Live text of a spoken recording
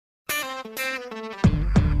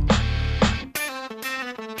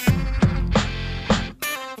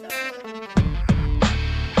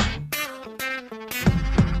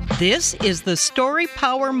This is the Story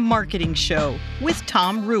Power Marketing Show with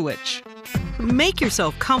Tom Ruwitch. Make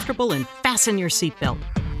yourself comfortable and fasten your seatbelt.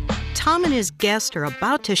 Tom and his guest are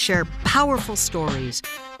about to share powerful stories,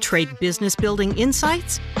 trade business building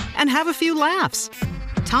insights, and have a few laughs.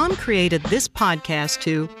 Tom created this podcast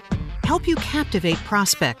to help you captivate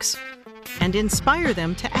prospects and inspire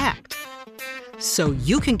them to act so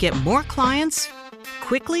you can get more clients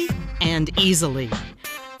quickly and easily.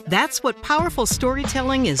 That's what powerful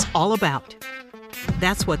storytelling is all about.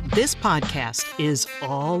 That's what this podcast is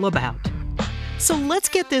all about. So let's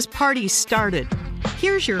get this party started.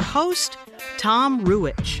 Here's your host, Tom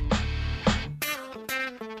Ruwitch.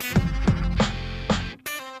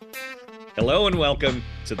 Hello and welcome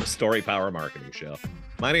to the Story Power Marketing Show.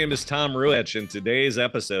 My name is Tom Ruwitch, and today's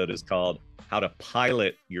episode is called How to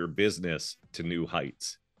Pilot Your Business to New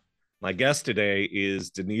Heights. My guest today is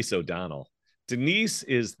Denise O'Donnell. Denise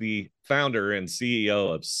is the founder and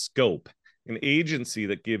CEO of Scope, an agency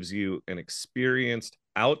that gives you an experienced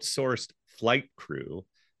outsourced flight crew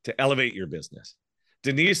to elevate your business.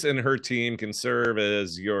 Denise and her team can serve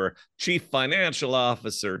as your chief financial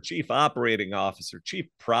officer, chief operating officer, chief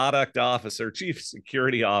product officer, chief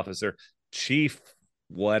security officer, chief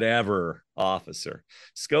whatever officer.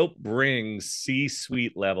 Scope brings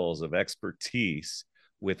C-suite levels of expertise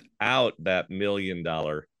without that $1 million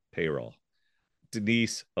payroll.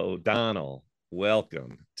 Denise O'Donnell,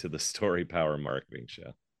 welcome to the Story Power Marketing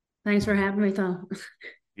Show. Thanks for having me, Tom.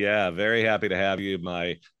 Yeah, very happy to have you.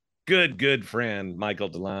 My good friend, Michael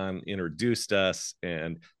DeLon, introduced us,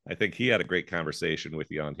 and I think he had a great conversation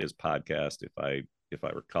with you on his podcast, if I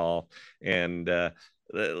recall. And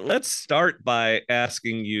let's start by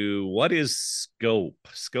asking you, what is Scope?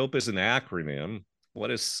 Scope is an acronym. What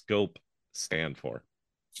does Scope stand for?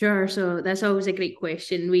 Sure. So that's always a great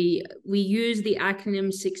question. We use the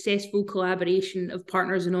acronym Successful Collaboration of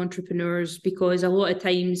Partners and Entrepreneurs because a lot of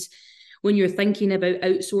times when you're thinking about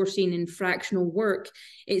outsourcing and fractional work,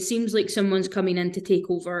 it seems like someone's coming in to take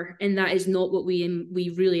over, and that is not what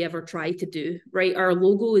we really ever try to do, right? Our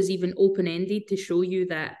logo is even open-ended to show you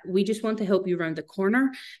that we just want to help you around the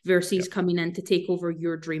corner versus coming in to take over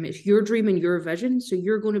your dream. It's your dream and your vision, so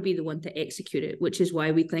you're going to be the one to execute it, which is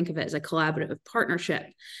why we think of it as a collaborative partnership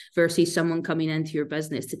versus someone coming into your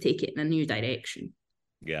business to take it in a new direction.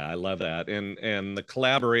 Yeah, I love that. And the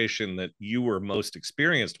collaboration that you were most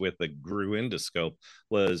experienced with that grew into Scope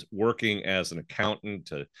was working as an accountant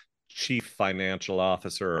to chief financial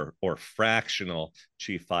officer or fractional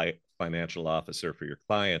chief financial officer for your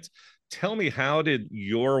clients. Tell me, how did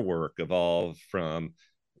your work evolve from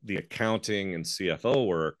the accounting and CFO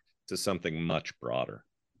work to something much broader?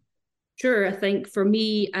 Sure. I think for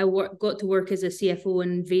me, I got to work as a CFO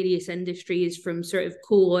in various industries, from sort of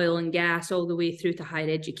coal, oil and gas all the way through to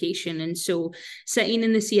higher education. And so sitting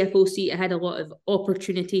in the CFO seat, I had a lot of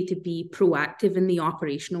opportunity to be proactive in the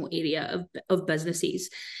operational area of businesses.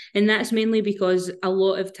 And that's mainly because a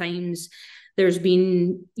lot of times there's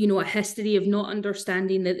been, a history of not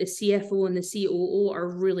understanding that the CFO and the COO are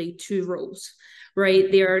really two roles.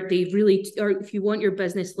 Right. They really are. If you want your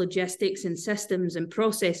business logistics and systems and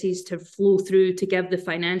processes to flow through to give the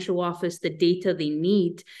financial office the data they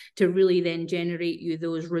need to really then generate you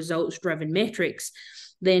those results driven metrics,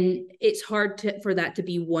 then it's hard for that to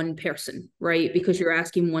be one person, right? Because you're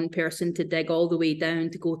asking one person to dig all the way down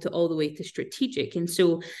to go to all the way to strategic. And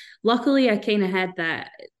so luckily I kind of had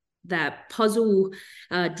that puzzle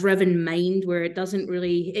driven mind where it doesn't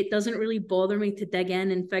really bother me to dig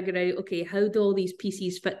in and figure out, okay, how do all these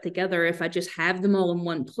pieces fit together? If I just have them all in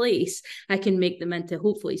one place, I can make them into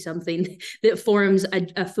hopefully something that forms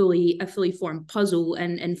a fully formed puzzle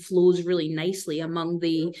and flows really nicely among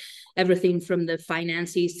everything from the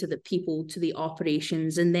finances to the people to the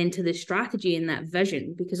operations and then to the strategy and that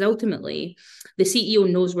vision, because ultimately the CEO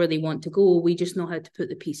knows where they want to go. We just know how to put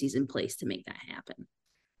the pieces in place to make that happen.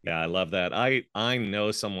 Yeah, I love that. I know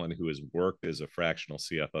someone who has worked as a fractional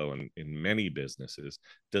CFO in many businesses,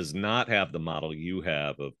 does not have the model you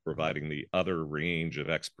have of providing the other range of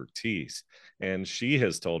expertise. And she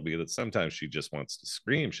has told me that sometimes she just wants to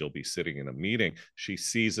scream. She'll be sitting in a meeting. She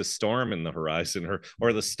sees a storm in the horizon,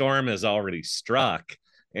 or the storm has already struck,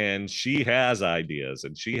 and she has ideas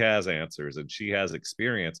and she has answers and she has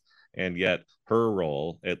experience. And yet her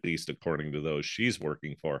role, at least according to those she's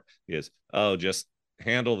working for, is, just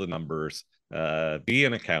handle the numbers, be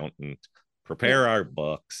an accountant, prepare our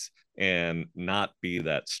books, and not be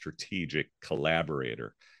that strategic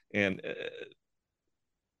collaborator. And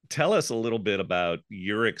tell us a little bit about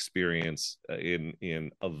your experience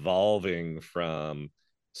in evolving from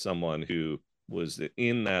someone who was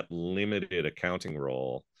in that limited accounting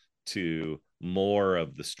role to more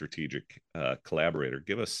of the strategic collaborator.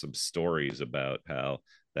 Give us some stories about how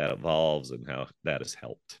that evolves and how that has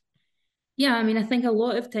helped. Yeah, I mean, I think a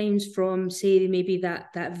lot of times from, say, maybe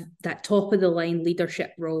that top of the line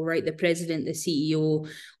leadership role, right? The president, the CEO,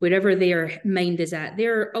 wherever their mind is at,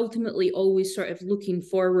 they're ultimately always sort of looking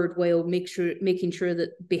forward while making sure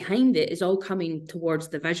that behind it is all coming towards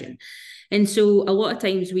the vision. And so a lot of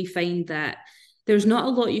times we find that there's not a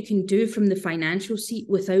lot you can do from the financial seat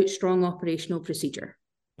without strong operational procedure.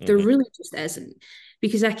 There really just isn't,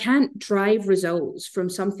 because I can't drive results from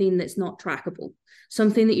something that's not trackable,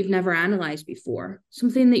 something that you've never analyzed before,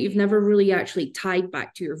 something that you've never really actually tied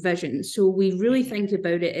back to your vision. So we really think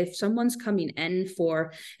about it. If someone's coming in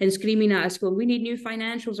for and screaming at us, going, we need new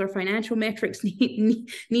financials, our financial metrics need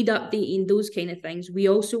updating, those kind of things. We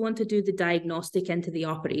also want to do the diagnostic into the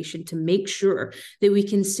operation to make sure that we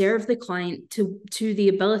can serve the client to the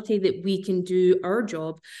ability that we can do our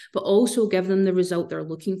job, but also give them the result they're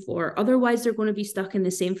looking for. Otherwise, they're going to be stuck in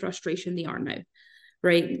the same frustration they are now.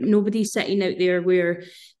 Right? Nobody's sitting out there where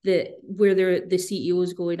the CEO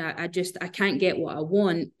is going, I can't get what I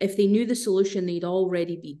want. If they knew the solution, they'd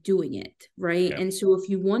already be doing it, right? Yeah. And so if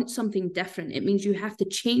you want something different, it means you have to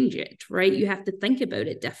change it, right? You have to think about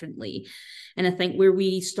it differently. And I think where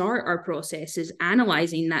we start our process is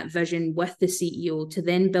analyzing that vision with the CEO to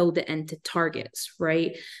then build it into targets,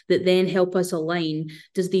 right? That then help us align.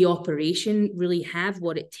 Does the operation really have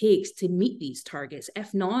what it takes to meet these targets?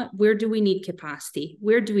 If not, where do we need capacity?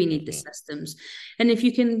 Where do we need the systems? And if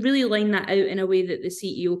you can really line that out in a way that the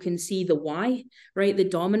CEO can see the why, right? The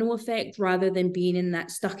domino effect, rather than being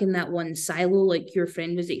stuck in that one silo like your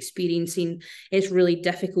friend was experiencing. It's really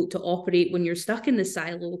difficult to operate when you're stuck in the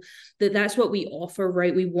silo. That's what we offer,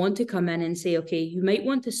 right? We want to come in and say, okay, you might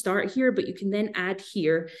want to start here, but you can then add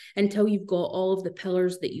here until you've got all of the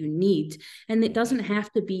pillars that you need. And it doesn't have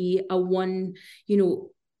to be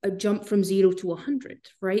a jump from 0 to 100,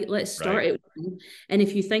 right? Let's start it. And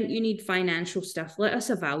if you think you need financial stuff, let us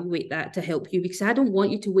evaluate that to help you, because I don't want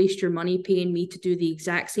you to waste your money paying me to do the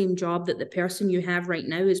exact same job that the person you have right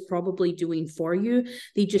now is probably doing for you.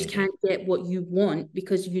 They just can't get what you want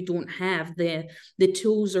because you don't have the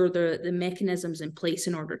tools or the mechanisms in place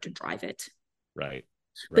in order to drive it. Right.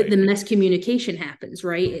 But the miscommunication happens,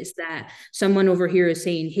 right? It's that someone over here is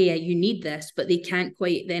saying, hey, you need this, but they can't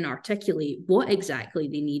quite then articulate what exactly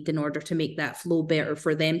they need in order to make that flow better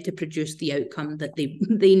for them to produce the outcome that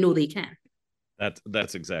they know they can.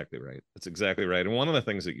 That's exactly right. That's exactly right. And one of the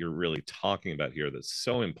things that you're really talking about here that's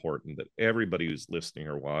so important that everybody who's listening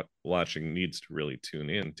or watching needs to really tune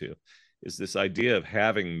into is this idea of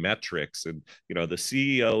having metrics. And the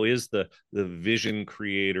CEO is the vision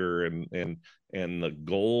creator and the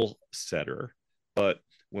goal setter. But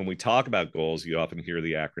when we talk about goals, you often hear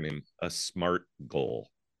the acronym a SMART goal,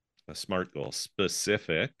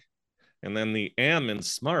 specific. And then the M in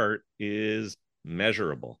SMART is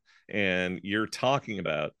measurable. And you're talking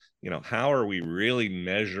about, how are we really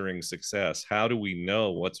measuring success? How do we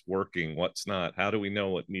know what's working, what's not? How do we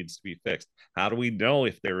know what needs to be fixed? How do we know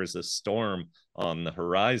if there is a storm on the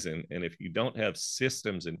horizon? And if you don't have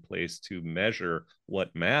systems in place to measure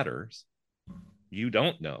what matters, you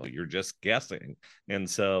don't know, you're just guessing. And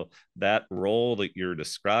so that role that you're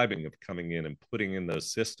describing of coming in and putting in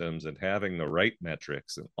those systems and having the right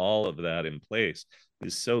metrics and all of that in place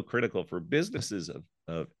is so critical for businesses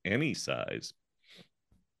of any size.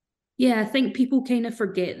 Yeah, I think people kind of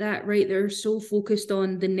forget that, right? They're so focused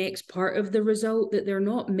on the next part of the result that they're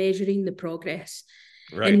not measuring the progress.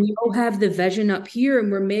 Right. And we all have the vision up here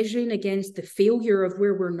and we're measuring against the failure of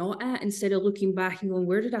where we're not at instead of looking back and going,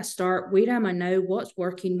 where did I start? Where am I now? What's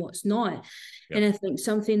working? What's not? Yep. And I think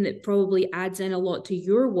something that probably adds in a lot to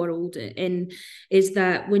your world and is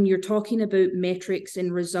that when you're talking about metrics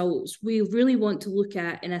and results, we really want to look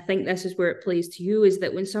at, and I think this is where it plays to you, is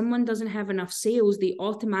that when someone doesn't have enough sales, they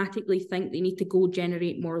automatically think they need to go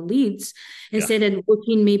generate more leads instead of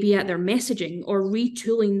looking maybe at their messaging or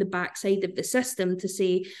retooling the backside of the system to say,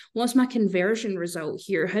 what's my conversion result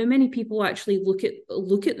here? How many people actually look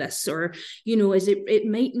at this? Or, is it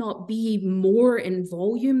might not be more in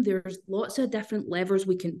volume. There's lots of different levers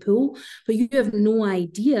we can pull, but you have no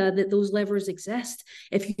idea that those levers exist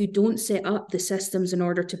if you don't set up the systems in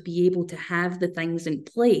order to be able to have the things in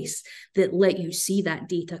place that let you see that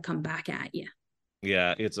data come back at you.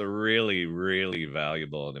 Yeah, it's a really, really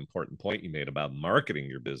valuable and important point you made about marketing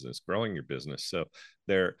your business, growing your business. So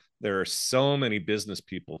there are so many business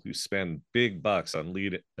people who spend big bucks on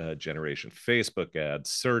lead generation, Facebook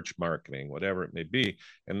ads, search marketing, whatever it may be,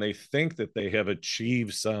 and they think that they have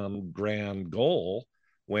achieved some grand goal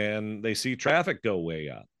when they see traffic go way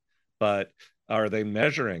up. But are they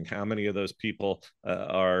measuring how many of those people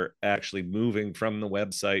are actually moving from the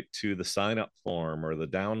website to the sign up form or the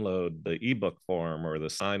download the ebook form or the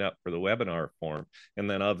sign up for the webinar form? And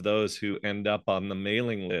then of those who end up on the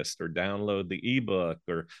mailing list or download the ebook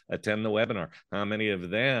or attend the webinar, how many of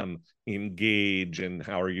them engage, and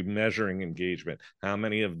how are you measuring engagement? How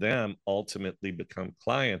many of them ultimately become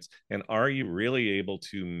clients? And are you really able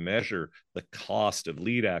to measure the cost of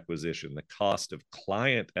lead acquisition, the cost of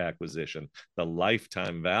client acquisition, the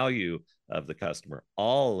lifetime value of the customer?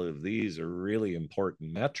 All of these are really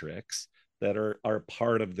important metrics that are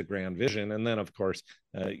part of the grand vision. And then, of course,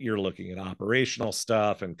 you're looking at operational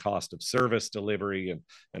stuff and cost of service delivery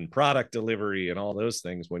and product delivery and all those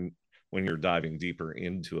things when you're diving deeper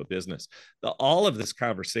into a business. All of this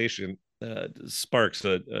conversation sparks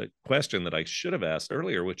a question that I should have asked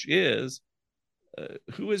earlier, which is,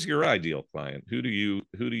 who is your ideal client? Who do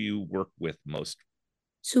you work with most?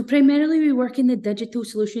 So primarily we work in the digital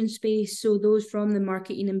solution space. So those from the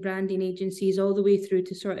marketing and branding agencies all the way through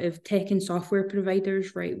to sort of tech and software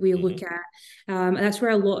providers, right? We look at that's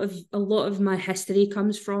where a lot of my history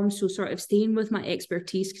comes from. So sort of staying with my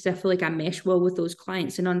expertise, because I feel like I mesh well with those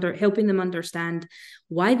clients and helping them understand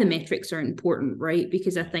why the metrics are important, right?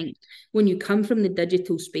 Because I think when you come from the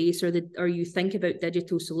digital space or you think about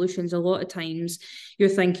digital solutions, a lot of times you're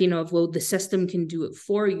thinking of, well, the system can do it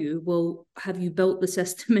for you. Well, have you built the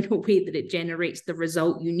system in a way that it generates the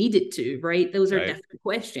result you need it to, right? Those are Right. different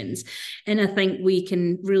questions. And I think we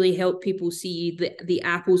can really help people see the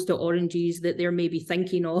apples to oranges that they're maybe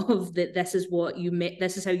thinking of, that this is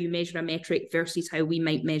how you measure a metric versus how we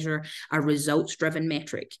might measure a results driven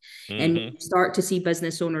metric. And you start to see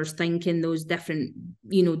business owners think in those different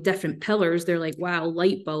pillars. They're like, wow,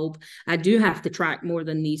 light bulb, I do have to track more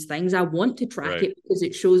than these things. I want to track it because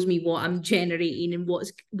it shows me what I'm generating and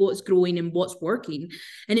what's growing and what's working.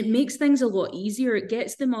 And it makes things a lot easier. It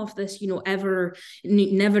gets them off this, never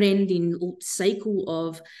ending cycle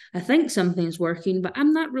of, I think something's working, but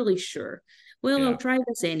I'm not really sure. Well, I'll try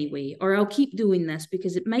this anyway, or I'll keep doing this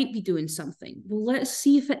because it might be doing something. Well, let's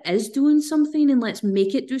see if it is doing something and let's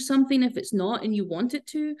make it do something if it's not and you want it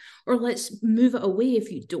to, or let's move it away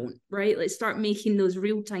if you don't, right? Let's start making those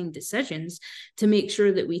real-time decisions to make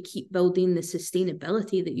sure that we keep building the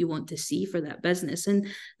sustainability that you want to see for that business. And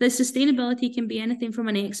the sustainability can be anything from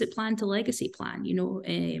an exit plan to legacy plan.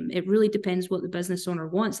 It really depends what the business owner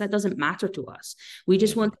wants. That doesn't matter to us. We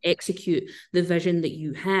just want to execute the vision that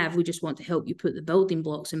you have. We just want to help you put the building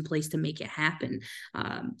blocks in place to make it happen.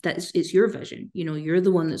 It's your vision. You're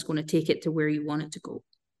the one that's going to take it to where you want it to go.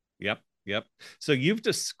 Yep. So you've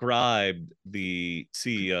described the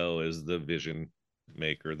CEO as the vision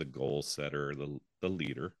maker, the goal setter, the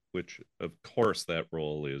leader, which of course that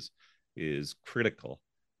role is critical.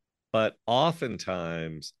 But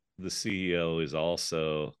oftentimes the CEO is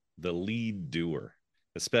also the lead doer,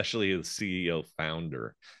 especially the CEO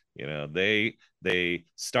founder. They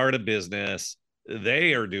start a business,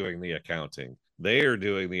 they are doing the accounting, they are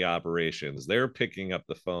doing the operations, they're picking up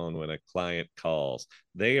the phone when a client calls,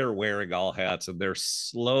 they are wearing all hats, and they're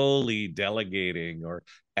slowly delegating or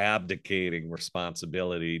abdicating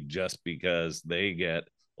responsibility just because they get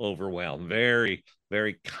overwhelmed. Very,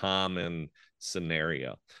 very common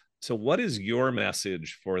scenario. So what is your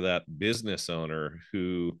message for that business owner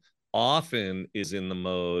who often is in the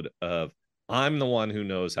mode of, I'm the one who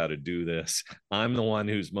knows how to do this, I'm the one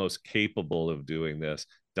who's most capable of doing this,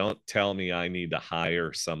 don't tell me I need to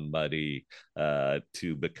hire somebody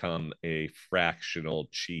to become a fractional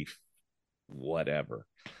chief whatever?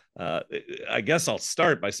 I guess I'll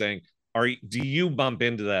start by saying, do you bump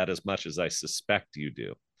into that as much as I suspect you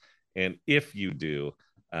do? And if you do,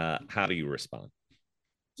 how do you respond?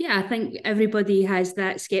 Yeah, I think everybody has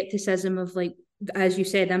that skepticism of, like, as you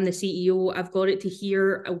said, I'm the CEO, I've got it to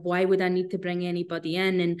here, why would I need to bring anybody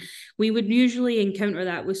in? And we would usually encounter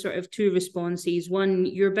that with sort of two responses. One,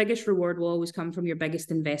 your biggest reward will always come from your biggest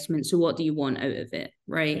investment. So what do you want out of it,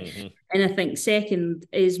 right? And I think second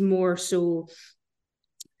is more so,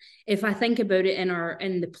 if I think about it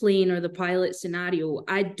in the plane or the pilot scenario,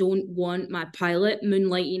 I don't want my pilot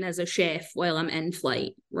moonlighting as a chef while I'm in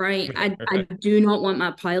flight, right? I do not want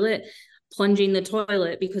my pilot plunging the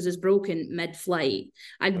toilet because it's broken mid-flight.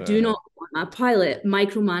 I do not want my pilot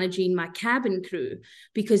micromanaging my cabin crew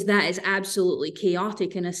because that is absolutely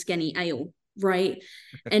chaotic in a skinny aisle, right?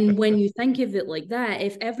 And when you think of it like that,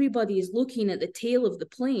 if everybody is looking at the tail of the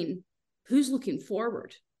plane, who's looking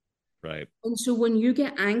forward? Right. And so when you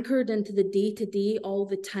get anchored into the day-to-day all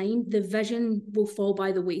the time, the vision will fall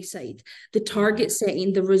by the wayside. The target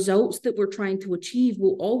setting, the results that we're trying to achieve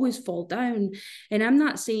will always fall down. And I'm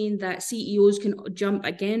not saying that CEOs can jump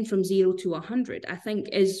again from 0 to 100. I think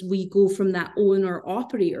as we go from that owner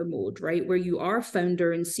operator mode, right, where you are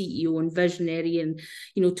founder and CEO and visionary and,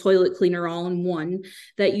 toilet cleaner all in one,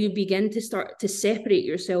 that you begin to start to separate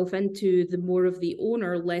yourself into the more of the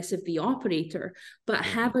owner, less of the operator, but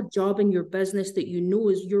have a job in your business that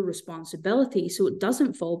is your responsibility, so it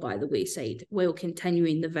doesn't fall by the wayside while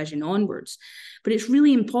continuing the vision onwards. But it's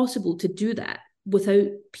really impossible to do that without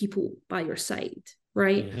people by your side,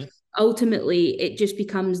 right? Ultimately, it just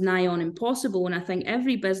becomes nigh on impossible. And I think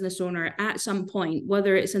every business owner at some point,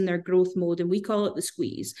 whether it's in their growth mode, and we call it the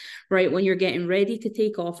squeeze, right? When you're getting ready to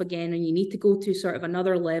take off again and you need to go to sort of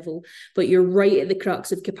another level, but you're right at the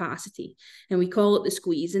crux of capacity. And we call it the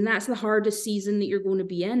squeeze. And that's the hardest season that you're going to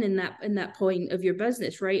be in that point of your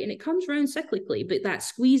business, right? And it comes around cyclically, but that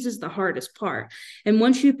squeeze is the hardest part. And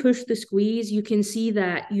once you push the squeeze, you can see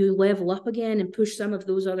that you level up again and push some of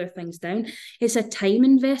those other things down. It's a time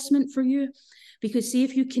investment for you, because see,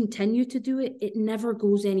 if you continue to do it, it never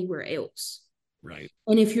goes anywhere else. Right.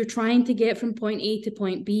 And if you're trying to get from point A to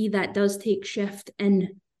point B, that does take shift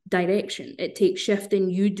in direction. It takes shift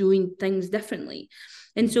in you doing things differently.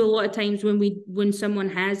 And so a lot of times when someone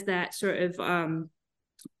has that sort of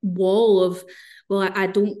wall of, well, I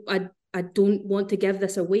don't want to give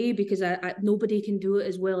this away because nobody can do it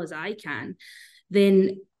as well as I can,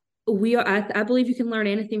 then I believe you can learn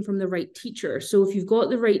anything from the right teacher. So if you've got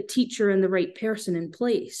the right teacher and the right person in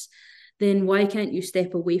place, then why can't you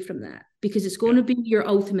step away from that? Because it's going to be your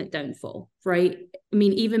ultimate downfall, right? I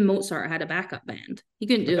mean, even Mozart had a backup band. He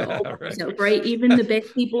couldn't do it all by himself, right? Even the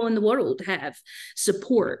best people in the world have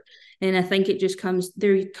support. And I think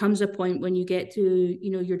there comes a point when you get to,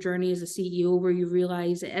 your journey as a CEO where you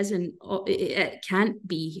realize it can't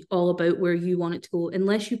be all about where you want it to go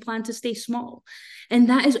unless you plan to stay small. And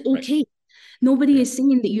that is okay. Right. Nobody is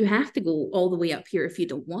saying that you have to go all the way up here if you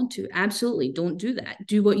don't want to. Absolutely, don't do that.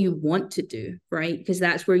 Do what you want to do, right? Because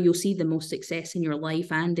that's where you'll see the most success in your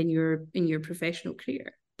life and in your professional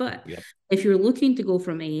career. But if you're looking to go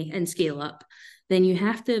from A and scale up, then you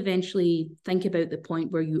have to eventually think about the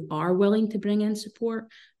point where you are willing to bring in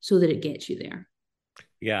support so that it gets you there.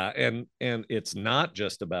 Yeah, and it's not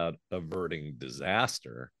just about averting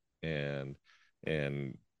disaster and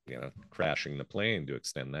crashing the plane, to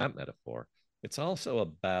extend that metaphor. It's also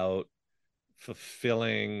about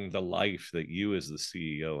fulfilling the life that you as the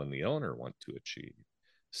CEO and the owner want to achieve.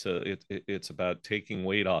 So it's about taking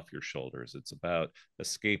weight off your shoulders. It's about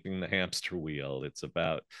escaping the hamster wheel. It's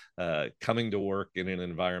about coming to work in an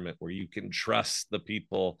environment where you can trust the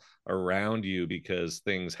people around you because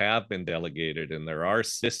things have been delegated and there are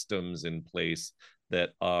systems in place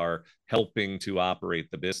that are helping to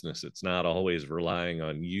operate the business. It's not always relying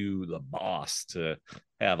on you, the boss, to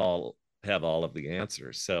have all of the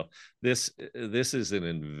answers. So this is an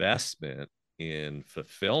investment in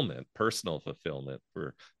fulfillment, personal fulfillment,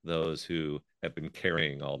 for those who have been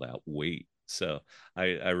carrying all that weight. So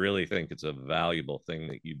I really think it's a valuable thing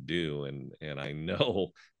that you do. And I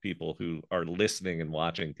know people who are listening and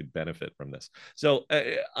watching could benefit from this. So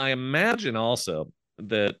I imagine also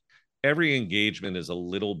that every engagement is a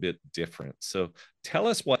little bit different. So tell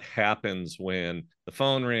us what happens when the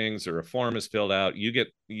phone rings or a form is filled out. You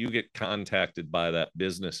get contacted by that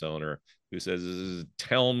business owner who says,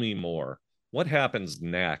 tell me more. What happens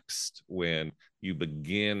next when you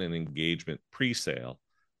begin an engagement pre-sale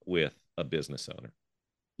with a business owner?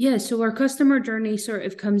 Yeah, so our customer journey sort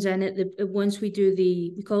of comes in once we do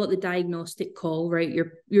we call it the diagnostic call, right?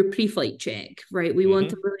 Your pre-flight check, right? We want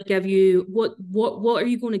to really give you what are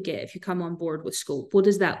you going to get if you come on board with Scope? What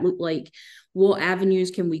does that look like? What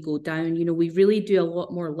avenues can we go down? We really do a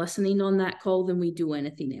lot more listening on that call than we do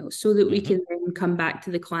anything else, so that we can then come back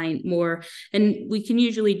to the client more. And we can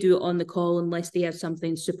usually do it on the call unless they have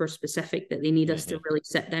something super specific that they need us to really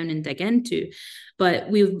sit down and dig into. But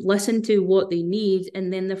we've listened to what they need.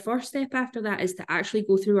 And then the first step after that is to actually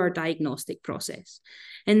go through our diagnostic process.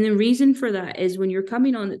 And the reason for that is when you're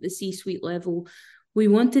coming on at the C-suite level, we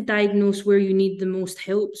want to diagnose where you need the most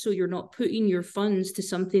help, so you're not putting your funds to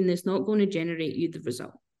something that's not going to generate you the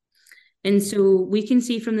result. And so we can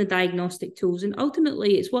see from the diagnostic tools, and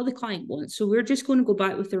ultimately it's what the client wants. So we're just going to go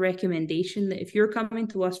back with the recommendation that if you're coming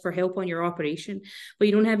to us for help on your operation, but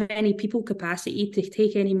you don't have any people capacity to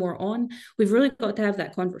take any more on, we've really got to have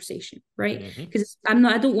that conversation, right? Because I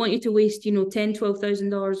don't want you to waste,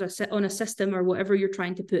 $10,000-$12,000 on a system or whatever you're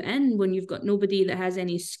trying to put in when you've got nobody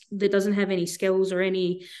that doesn't have any skills or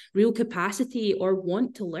any real capacity or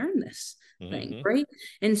want to learn this thing, right?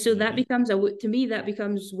 And so that becomes to me, that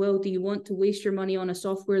becomes, well, do you want to waste your money on a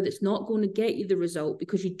software that's not going to get you the result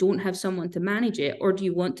because you don't have someone to manage it? Or do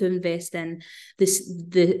you want to invest in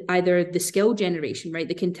either the skill generation, right?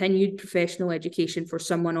 The continued professional education for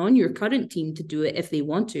someone on your current team to do it if they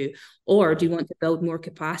want to, or do you want to build more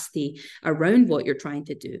capacity around what you're trying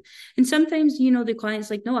to do? And sometimes, the client's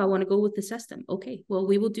like, no, I want to go with the system. Okay, well,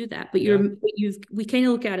 we will do that. But we kind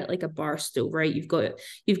of look at it like a bar stool, right? You've got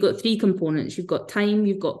three components. You've got time,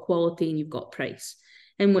 you've got quality, and you've got price.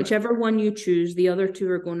 And whichever one you choose, the other two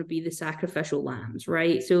are going to be the sacrificial lambs,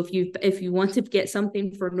 right? So if you want to get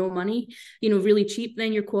something for no money, really cheap,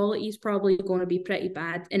 then your quality is probably going to be pretty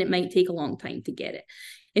bad, and it might take a long time to get it.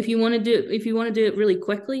 If you want to do it really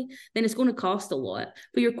quickly, then it's going to cost a lot,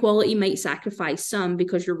 but your quality might sacrifice some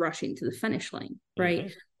because you're rushing to the finish line,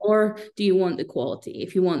 right? Or do you want the quality?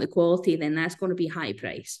 If you want the quality, then that's going to be high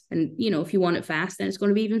price. And, if you want it fast, then it's going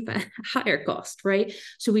to be even higher cost, right?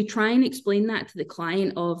 So we try and explain that to the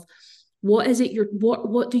client of, what is it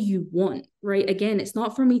what do you want, right? Again, it's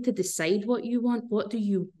not for me to decide what you want. What do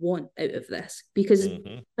you want out of this? Because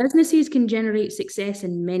businesses can generate success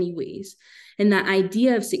in many ways. And that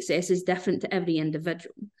idea of success is different to every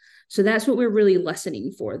individual. So that's what we're really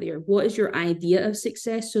listening for there. What is your idea of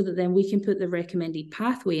success, so that then we can put the recommended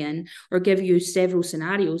pathway in, or give you several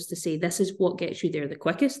scenarios to say, this is what gets you there the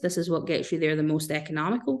quickest. This is what gets you there the most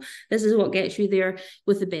economical. This is what gets you there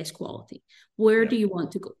with the best quality. Where do you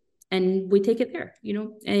want to go? And we take it there,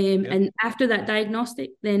 and after that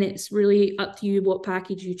diagnostic, then it's really up to you what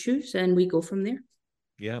package you choose, and we go from there.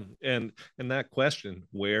 Yeah. And that question,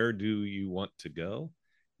 where do you want to go,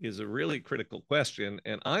 is a really critical question.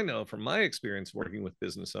 And I know from my experience working with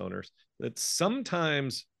business owners that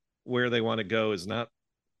sometimes where they want to go is not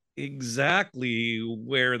exactly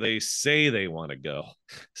where they say they want to go.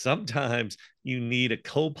 Sometimes you need a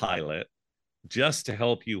co-pilot just to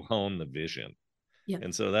help you hone the vision. Yeah.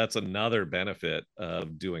 And so that's another benefit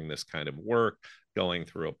of doing this kind of work, going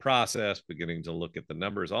through a process, beginning to look at the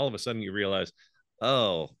numbers. All of a sudden you realize,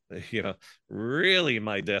 really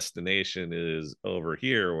my destination is over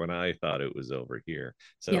here when I thought it was over here.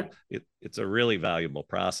 So it's a really valuable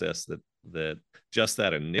process that just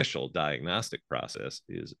that initial diagnostic process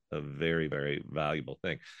is a very, very valuable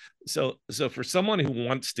thing. So for someone who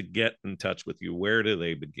wants to get in touch with you, where do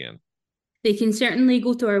they begin? They can certainly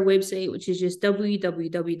go to our website, which is just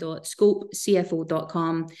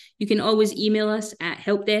www.scopecfo.com. You can always email us at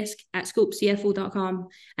helpdesk@scopecfo.com.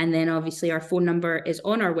 And then obviously our phone number is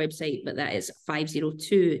on our website, but that is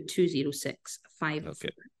 502-206-5402.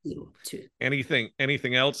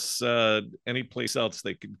 Anything else, any place else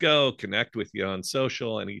they could go, connect with you on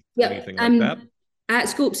social, anything like that? At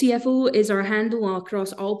Scope CFO is our handle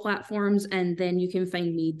across all platforms. And then you can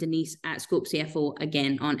find me, Denise, at Scope CFO,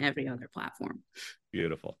 again, on every other platform.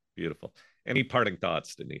 Beautiful, beautiful. Any parting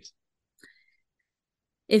thoughts, Denise?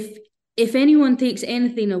 If anyone takes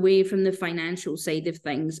anything away from the financial side of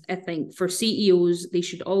things, I think for CEOs, they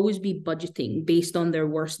should always be budgeting based on their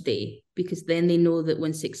worst day, because then they know that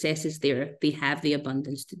when success is there, they have the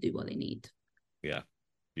abundance to do what they need. Yeah,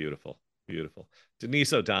 beautiful, beautiful.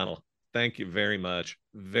 Denise O'Donnell, thank you very much.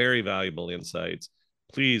 Very valuable insights.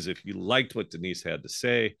 Please, if you liked what Denise had to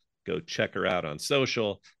say, go check her out on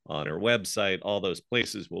social, on her website. All those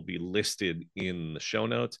places will be listed in the show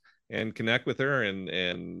notes, and connect with her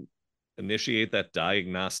and initiate that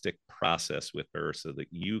diagnostic process with her so that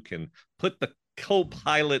you can put the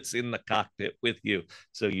co-pilots in the cockpit with you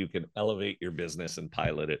so you can elevate your business and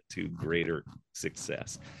pilot it to greater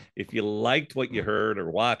success. If you liked what you heard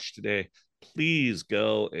or watched today, please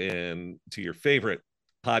go to your favorite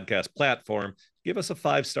podcast platform, give us a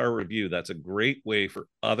 5-star review. That's a great way for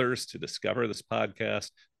others to discover this podcast,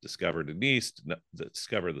 discover Denise,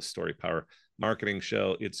 discover the Story Power Marketing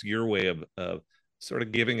Show. It's your way of sort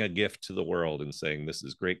of giving a gift to the world and saying, this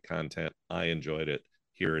is great content. I enjoyed it.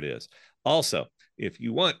 Here it is. Also, if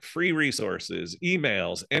you want free resources,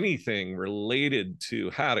 emails, anything related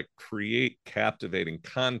to how to create captivating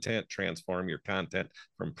content, transform your content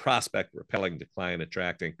from prospect repelling to client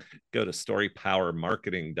attracting, go to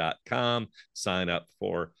storypowermarketing.com, sign up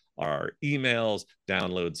for our emails,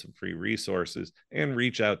 download some free resources, and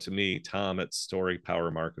reach out to me, Tom, at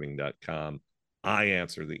storypowermarketing.com. I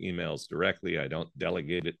answer the emails directly. I don't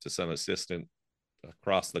delegate it to some assistant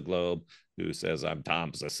across the globe who says I'm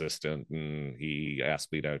Tom's assistant and he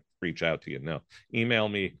asked me to reach out to you. No, email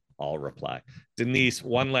me, I'll reply. Denise,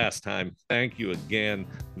 one last time, thank you again.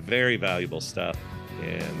 Very valuable stuff,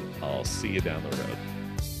 and I'll see you down the road.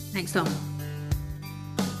 Thanks, Tom.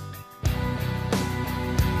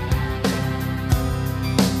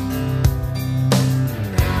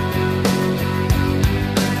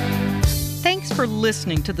 Thanks for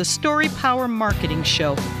listening to the Story Power Marketing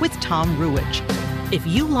Show with Tom Ruwitch. If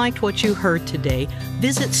you liked what you heard today,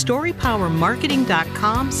 visit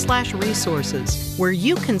storypowermarketing.com/resources, where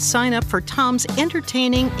you can sign up for Tom's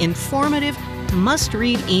entertaining, informative,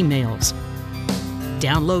 must-read emails.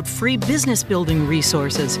 Download free business building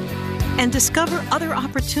resources and discover other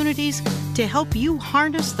opportunities to help you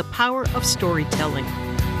harness the power of storytelling.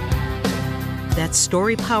 That's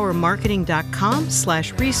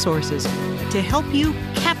storypowermarketing.com/resources to help you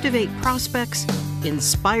captivate prospects,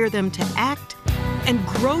 inspire them to act, and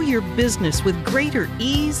grow your business with greater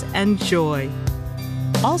ease and joy.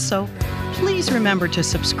 Also, please remember to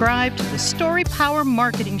subscribe to the Story Power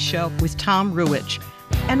Marketing Show with Tom Ruwitch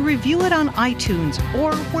and review it on iTunes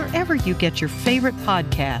or wherever you get your favorite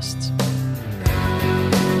podcasts.